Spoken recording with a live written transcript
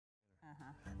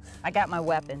I got my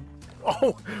weapon.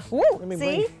 Oh, Woo!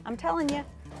 See? I'm telling you.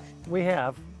 We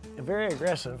have a very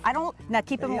aggressive. I don't. Now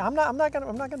keep him. Yeah, I'm not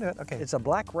gonna do it. Okay, it's a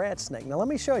black rat snake. Now let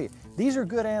me show you. These are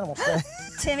good animals.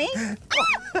 Timmy.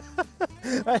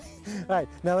 All right.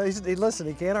 Now listen.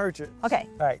 He can't hurt you. Okay.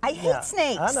 All right. I hate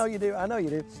snakes. I know you do. I know you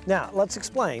do. Now let's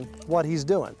explain what he's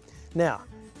doing. Now,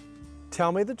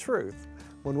 tell me the truth.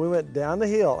 When we went down the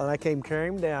hill and I came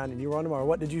carrying him down, and you were on tomorrow,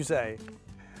 what did you say?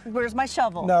 Where's my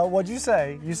shovel? No, what'd you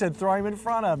say? You said throw him in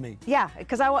front of me. Yeah,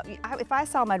 because if I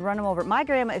saw him, I'd run him over. My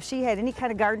grandma, if she had any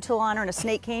kind of garden tool on her and a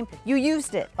snake came, you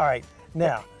used it. All right,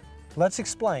 now, let's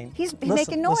explain. He's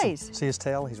making noise. Listen. See his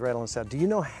tail? He's rattling his tail. Do you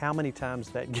know how many times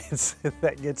that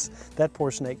gets that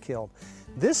poor snake killed?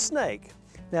 This snake,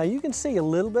 now you can see a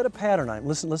little bit of pattern on him.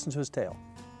 Listen to his tail.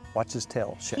 Watch his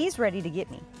tail shake. He's ready to get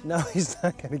me. No, he's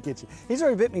not going to get you. He's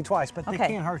already bit me twice, but Okay. they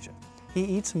can't hurt you. He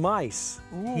eats mice.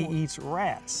 Ooh. He eats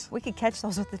rats. We could catch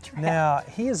those with the trap. Now,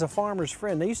 he is a farmer's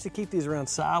friend. They used to keep these around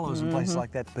silos and places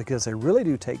like that because they really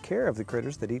do take care of the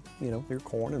critters that eat, their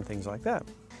corn and things like that.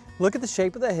 Look at the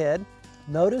shape of the head.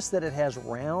 Notice that it has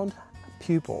round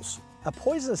pupils. A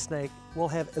poisonous snake will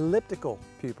have elliptical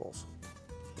pupils.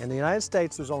 In the United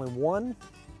States, there's only one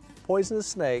poisonous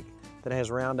snake that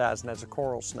has round eyes, and that's a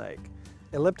coral snake.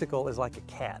 Elliptical is like a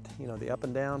cat, the up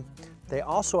and down. They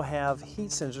also have heat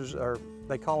sensors, or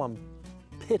they call them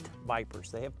pit vipers.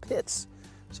 They have pits.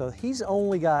 So he's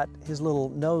only got his little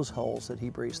nose holes that he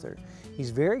breathes through.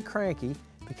 He's very cranky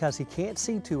because he can't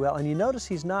see too well. And you notice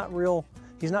he's not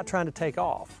trying to take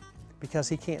off because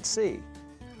he can't see.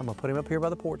 I'm gonna put him up here by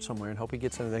the porch somewhere and hope he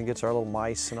gets in and then gets our little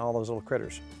mice and all those little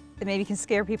critters. And maybe he can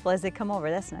scare people as they come over.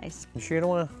 That's nice. You sure you don't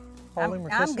want to hold him or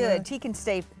kiss him? I'm good. He can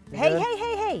stay.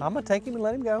 Hey. I'm gonna take him and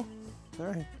let him go. All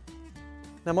right.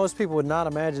 Now, most people would not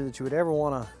imagine that you would ever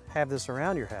want to have this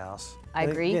around your house. I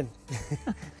agree.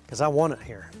 Because I want it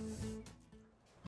here.